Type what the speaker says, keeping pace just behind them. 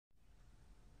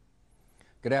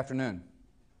Good afternoon.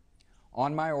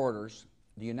 On my orders,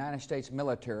 the United States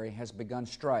military has begun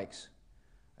strikes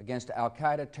against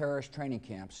al-Qaeda terrorist training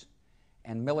camps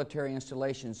and military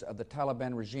installations of the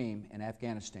Taliban regime in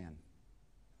Afghanistan.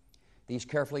 These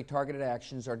carefully targeted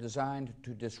actions are designed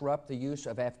to disrupt the use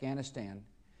of Afghanistan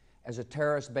as a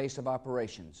terrorist base of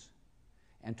operations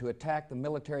and to attack the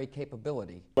military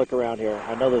capability. Look around here.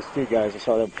 I know those two guys. I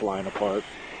saw them flying apart.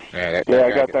 Yeah,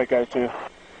 I got that guy too.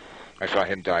 I saw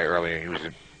him die earlier. He was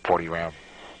in 40 round.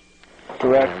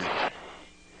 Correct.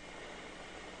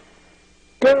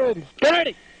 Good. Get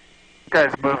ready.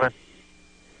 Guy's moving.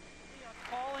 We are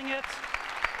calling it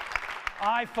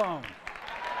iPhone.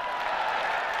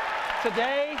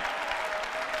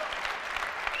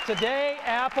 Today,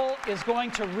 Apple is going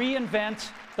to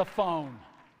reinvent the phone.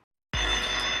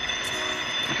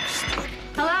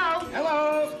 Hello.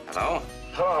 Hello. Hello.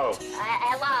 Hello.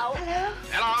 Hello. Hello.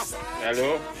 Hello.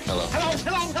 Hello.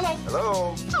 Hello.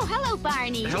 Hello. Oh, hello,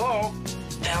 Barney. Hello.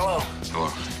 Hello. Hello.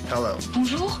 Hello.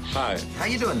 Bonjour. Hi. How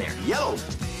you doing there? Yellow.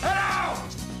 Hello.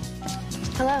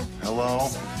 Hello. Hello.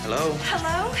 Hello.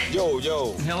 Hello. Yo,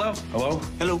 yo. Hello. Hello.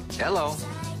 Hello. Hello.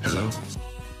 Hello.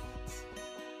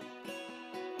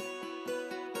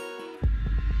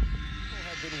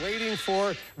 Have been waiting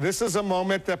for. This is a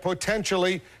moment that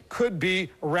potentially could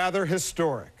be rather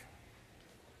historic.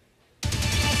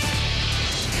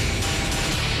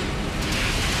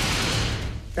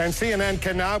 And CNN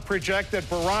can now project that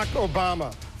Barack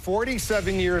Obama,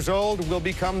 47 years old, will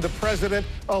become the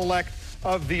president-elect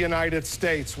of the United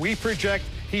States. We project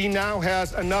he now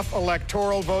has enough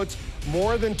electoral votes,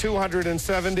 more than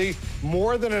 270,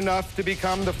 more than enough to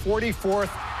become the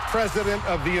 44th president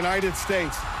of the United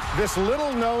States. This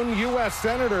little-known U.S.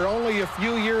 senator only a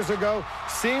few years ago,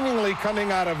 seemingly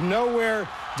coming out of nowhere,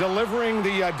 delivering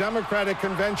the Democratic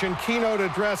Convention keynote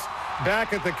address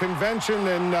back at the convention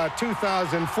in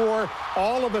 2004,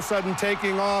 all of a sudden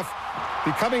taking off,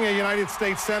 becoming a United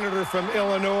States Senator from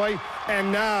Illinois,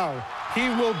 and now he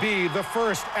will be the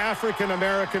first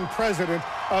African-American president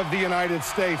of the United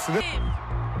States. When you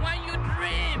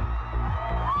dream,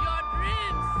 your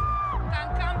dreams can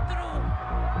come true.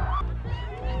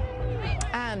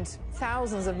 And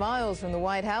thousands of miles from the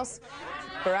White House,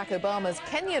 Barack Obama's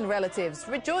Kenyan relatives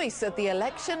rejoice at the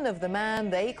election of the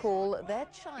man they call their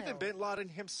child. Even bin Laden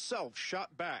himself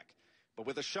shot back, but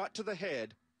with a shot to the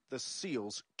head, the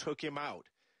SEALs took him out.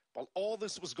 While all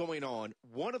this was going on,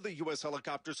 one of the U.S.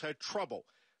 helicopters had trouble.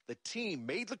 The team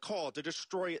made the call to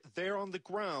destroy it there on the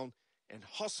ground and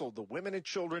hustled the women and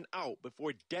children out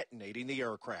before detonating the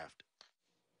aircraft.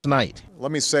 Tonight,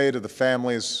 let me say to the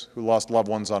families who lost loved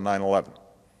ones on 9/11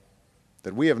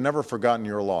 that we have never forgotten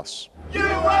your loss.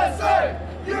 USA!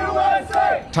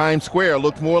 USA! Times Square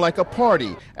looked more like a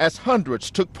party as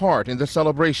hundreds took part in the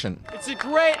celebration. It's a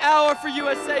great hour for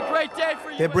USA, great day for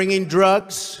USA. They're bringing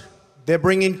drugs, they're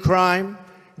bringing crime,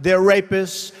 they're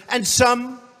rapists, and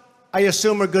some, I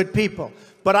assume, are good people.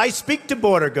 But I speak to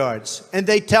border guards, and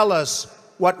they tell us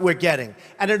what we're getting.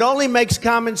 And it only makes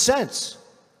common sense.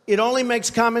 It only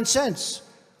makes common sense.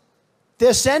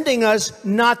 They're sending us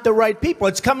not the right people.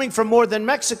 It's coming from more than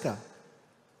Mexico.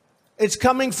 It's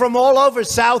coming from all over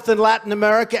South and Latin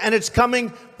America, and it's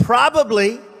coming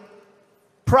probably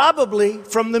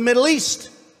from the Middle East.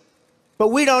 But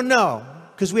we don't know,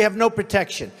 because we have no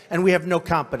protection, and we have no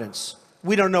competence.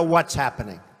 We don't know what's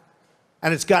happening,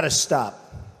 and it's got to stop.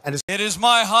 It is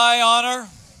my high honor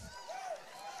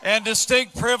and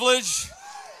distinct privilege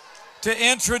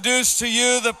to introduce to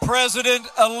you the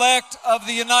President-elect of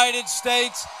the United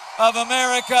States of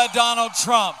America, Donald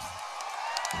Trump.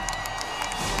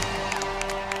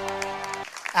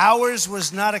 Ours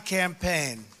was not a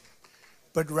campaign,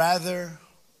 but rather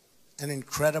an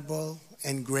incredible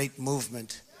and great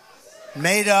movement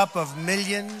made up of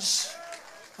millions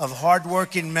of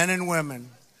hardworking men and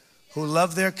women who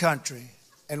love their country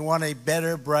and want a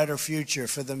better, brighter future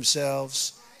for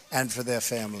themselves and for their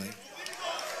family.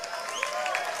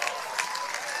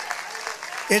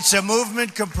 It's a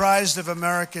movement comprised of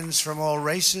Americans from all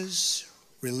races,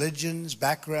 religions,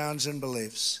 backgrounds, and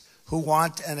beliefs who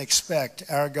want and expect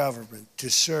our government to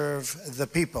serve the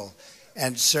people,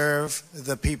 and serve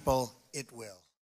the people it will.